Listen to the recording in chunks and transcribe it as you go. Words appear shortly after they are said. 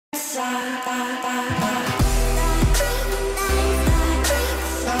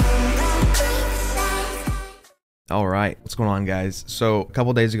Alright, what's going on, guys? So, a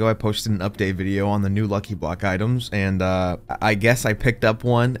couple days ago I posted an update video on the new Lucky Block items, and I guess I picked up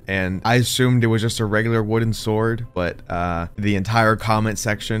one, and I assumed it was just a regular wooden sword, but the entire comment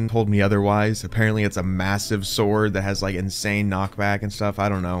section told me otherwise. Apparently it's a massive sword that has like insane knockback and stuff. I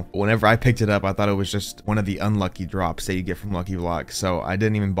don't know. Whenever I picked it up, I thought it was just one of the unlucky drops that you get from Lucky Block, so I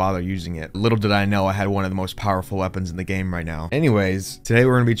didn't even bother using it. Little did I know I had one of the most powerful weapons in the game right now. Anyways, today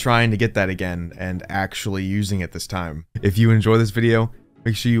we're going to be trying to get that again and actually using it this time. If you enjoy this video,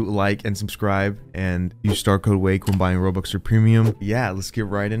 make sure you like and subscribe and use Star Code Waike when buying Robux or Premium. Yeah, let's get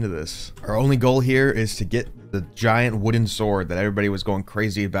right into this. Our only goal here is to get the giant wooden sword that everybody was going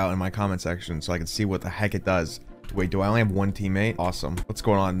crazy about in my comment section so I can see what the heck it does. Wait, do I only have one teammate? Awesome. What's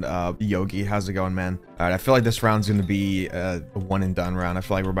going on, Yogi? How's it going, man? Alright, I feel like this round's gonna be a one and done round. I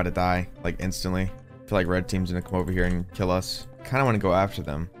feel like we're about to die, like, instantly. I feel like red team's gonna come over here and kill us. Kinda wanna go after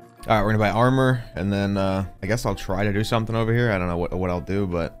them. Alright, we're gonna buy armor, and then, I guess I'll try to do something over here. I don't know what I'll do,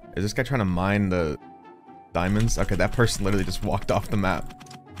 but is this guy trying to mine the diamonds? Okay, that person literally just walked off the map.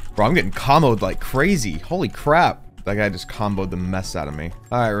 Bro, I'm getting comboed like crazy. Holy crap. That guy just comboed the mess out of me.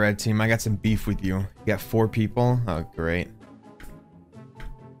 Alright, red team, I got some beef with you. You got 4 people? Oh, great.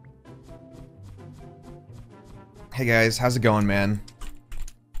 Hey guys, how's it going, man?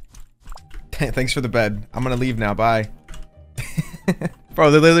 Thanks for the bed. I'm gonna leave now, bye.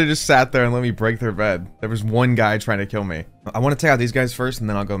 Bro, they literally just sat there and let me break their bed. There was one guy trying to kill me. I want to take out these guys first and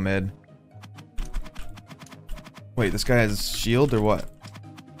then I'll go mid. Wait, this guy has shield or what?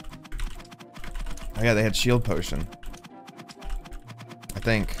 Oh yeah, they had shield potion. I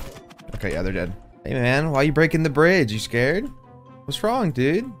think. Okay, yeah, they're dead. Hey man, why are you breaking the bridge? You scared? What's wrong,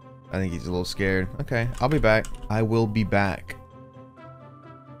 dude? I think he's a little scared. Okay, I'll be back. I will be back.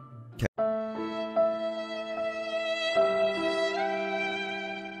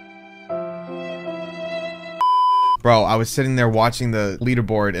 Bro, I was sitting there watching the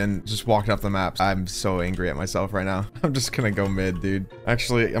leaderboard and just walked off the map. I'm so angry at myself right now. I'm just gonna go mid, dude.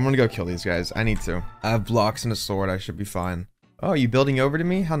 Actually, I'm gonna go kill these guys. I need to. I have blocks and a sword. I should be fine. Oh, you building over to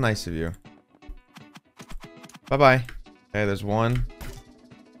me? How nice of you. Bye-bye. Okay, there's one.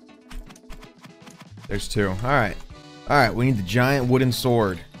 There's 2. Alright. Alright, we need the giant wooden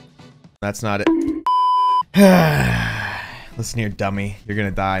sword. That's not it. Listen here, dummy. You're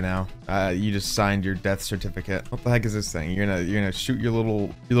gonna die now. You just signed your death certificate. What the heck is this thing? You're gonna shoot your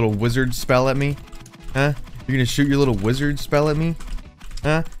little wizard spell at me? Huh? You're gonna shoot your little wizard spell at me?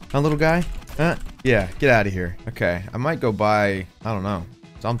 Huh? Huh, little guy? Huh? Yeah, get out of here. Okay, I might go buy, I don't know,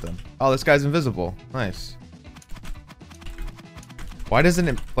 something. Oh, this guy's invisible. Nice. Why doesn't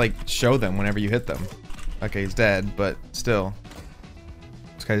it, like, show them whenever you hit them? Okay, he's dead, but still.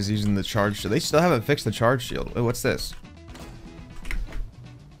 This guy's using the charge shield. They still haven't fixed the charge shield. Wait, what's this?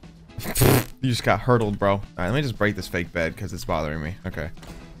 You just got hurdled, bro. Alright, let me just break this fake bed because it's bothering me. Okay.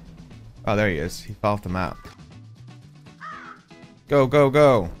 Oh, there he is. He fell off the map. Go, go,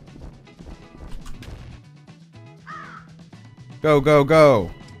 go. Go, go, go.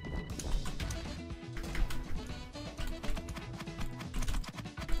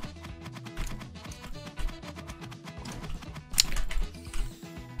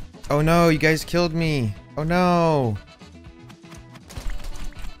 Oh no, you guys killed me. Oh no.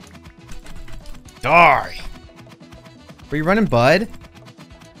 Die! Were you running, bud?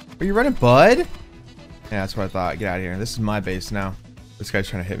 Were you running, bud? Yeah, that's what I thought. Get out of here. This is my base now. This guy's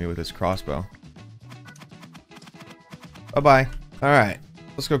trying to hit me with his crossbow. Bye-bye. Alright.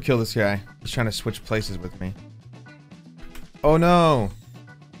 Let's go kill this guy. He's trying to switch places with me. Oh no!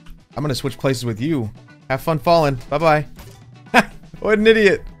 I'm gonna switch places with you. Have fun falling. Bye-bye. What an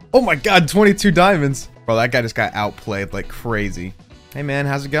idiot! Oh my god, 22 diamonds! Bro, that guy just got outplayed like crazy. Hey man,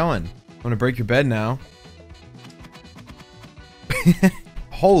 how's it going? I'm gonna break your bed now.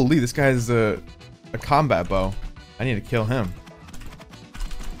 Holy, this guy has a combat bow. I need to kill him.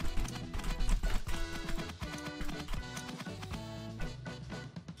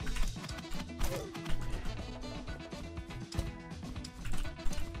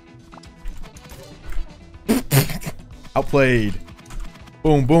 Outplayed.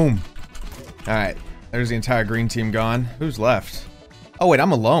 Boom, boom. Alright, there's the entire green team gone. Who's left? Oh wait,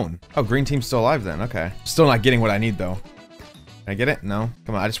 I'm alone. Oh, green team's still alive then. Okay. Still not getting what I need though. Can I get it? No.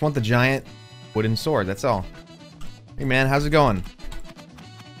 Come on, I just want the giant wooden sword. That's all. Hey man, how's it going?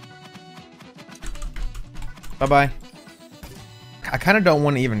 Bye-bye. I kind of don't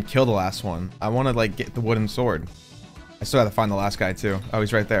want to even kill the last one. I want to like get the wooden sword. I still have to find the last guy too. Oh,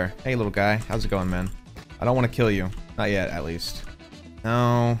 he's right there. Hey little guy, how's it going, man? I don't want to kill you. Not yet, at least.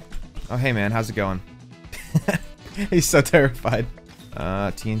 No. Oh, hey, man. How's it going? He's so terrified.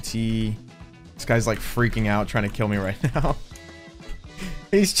 TNT. This guy's like freaking out, trying to kill me right now.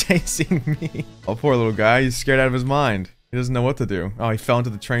 He's chasing me. Oh, poor little guy. He's scared out of his mind. He doesn't know what to do. Oh, he fell into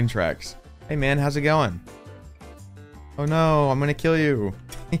the train tracks. Hey, man. How's it going? Oh, no. I'm gonna kill you.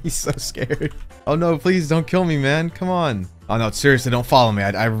 He's so scared. Oh, no. Please don't kill me, man. Come on. Oh, no. Seriously, don't follow me.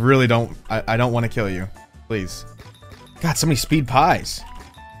 I really don't. I don't want to kill you. Please. God, so many speed pies.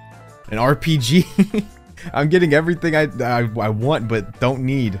 An RPG. I'm getting everything I want, but don't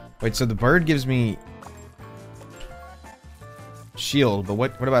need. Wait, so the bird gives me shield, but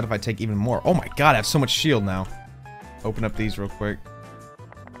what about if I take even more? Oh my god, I have so much shield now. Open up these real quick.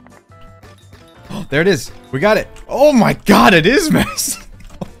 Oh, there it is. We got it. Oh my god, it is massive.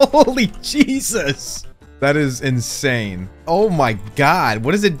 Holy Jesus. That is insane. Oh my god,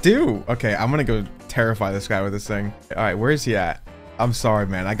 what does it do? Okay, I'm gonna go terrify this guy with this thing. All right, where is he at? I'm sorry,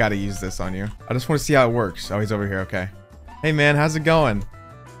 man. I gotta use this on you. I just want to see how it works. Oh, he's over here. Okay. Hey, man. How's it going?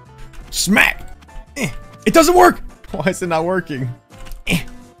 Smack! It doesn't work! Why is it not working?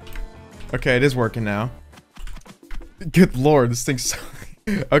 Okay, it is working now. Good lord, this thing's so...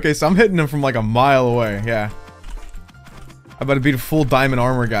 Okay, so I'm hitting him from like a mile away. Yeah. I'm about to beat a full diamond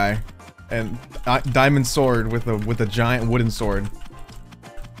armor guy. And diamond sword with a giant wooden sword.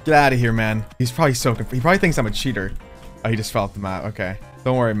 Get out of here, man. He's probably so confused. He probably thinks I'm a cheater. Oh, he just fell off the map. Okay.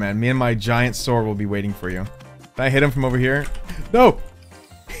 Don't worry, man. Me and my giant sword will be waiting for you. Can I hit him from over here? No!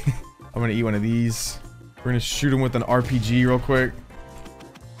 I'm gonna eat one of these. We're gonna shoot him with an RPG real quick.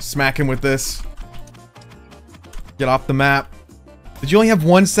 Smack him with this. Get off the map. Did you only have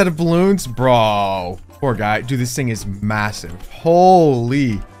one set of balloons? Bro. Poor guy. Dude, this thing is massive.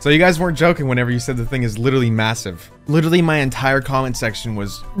 Holy. So you guys weren't joking whenever you said the thing is literally massive. Literally my entire comment section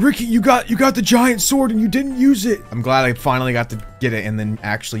was, Ricky, you got the giant sword and you didn't use it. I'm glad I finally got to get it and then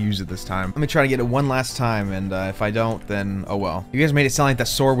actually use it this time. Let me try to get it one last time, and if I don't, then oh well. You guys made it sound like that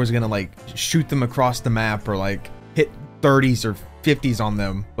sword was gonna like shoot them across the map or like hit 30s or 50s on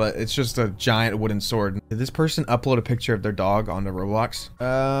them, but it's just a giant wooden sword. Did this person upload a picture of their dog onto Roblox?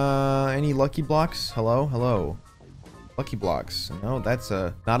 Any lucky blocks? Hello? Hello. Lucky blocks. No, that's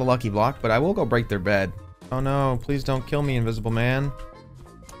not a lucky block, but I will go break their bed. Oh no, please don't kill me, invisible man.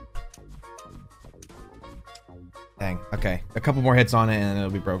 Dang. Okay, a couple more hits on it and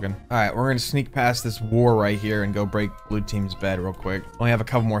it'll be broken. Alright, we're gonna sneak past this war right here and go break blue team's bed real quick. Only have a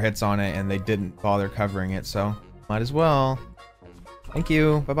couple more hits on it and they didn't bother covering it, so might as well. Thank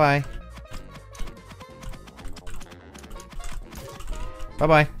you. Bye-bye.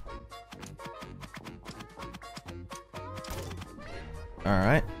 Bye-bye.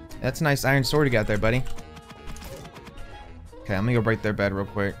 Alright. That's a nice iron sword you got there, buddy. Okay, I'm gonna go break their bed real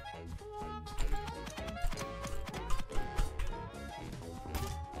quick.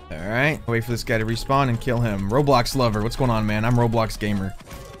 Alright. Wait for this guy to respawn and kill him. Roblox lover. What's going on, man? I'm Roblox gamer.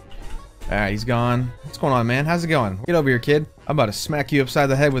 Alright, he's gone. What's going on, man? How's it going? Get over here, kid. I'm about to smack you upside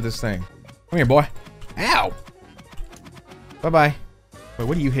the head with this thing. Come here, boy. Ow! Bye-bye. Wait,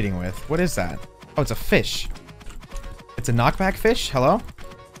 what are you hitting with? What is that? Oh, it's a fish. It's a knockback fish? Hello?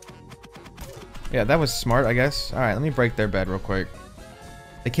 Yeah, that was smart, I guess. Alright, let me break their bed real quick.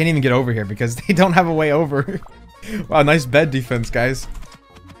 They can't even get over here because they don't have a way over. Wow, nice bed defense, guys.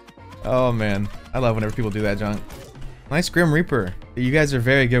 Oh, man. I love whenever people do that junk. Nice Grim Reaper. You guys are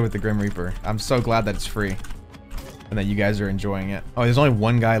very good with the Grim Reaper. I'm so glad that it's free. And that you guys are enjoying it. Oh, there's only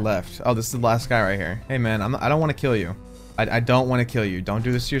one guy left. Oh, this is the last guy right here. Hey, man, I don't want to kill you. I don't want to kill you. Don't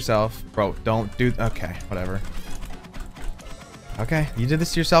do this to yourself. Bro, don't do... Okay, whatever. Okay, you did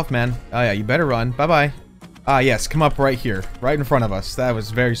this to yourself, man. Oh, yeah, you better run. Bye-bye. Ah, yes, come up right here. Right in front of us. That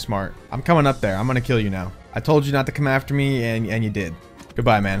was very smart. I'm coming up there. I'm going to kill you now. I told you not to come after me, and you did.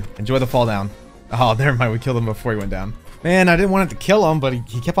 Goodbye, man. Enjoy the fall down. Oh, never mind. We killed him before he went down. Man, I didn't want it to kill him, but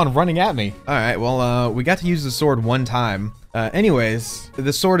he kept on running at me. Alright, well, we got to use the sword one time. Anyways,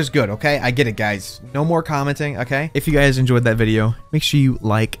 the sword is good, okay? I get it, guys. No more commenting, okay? If you guys enjoyed that video, make sure you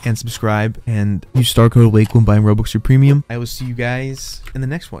like and subscribe and use Star Code Waike when buying Robux or Premium. I will see you guys in the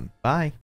next one. Bye.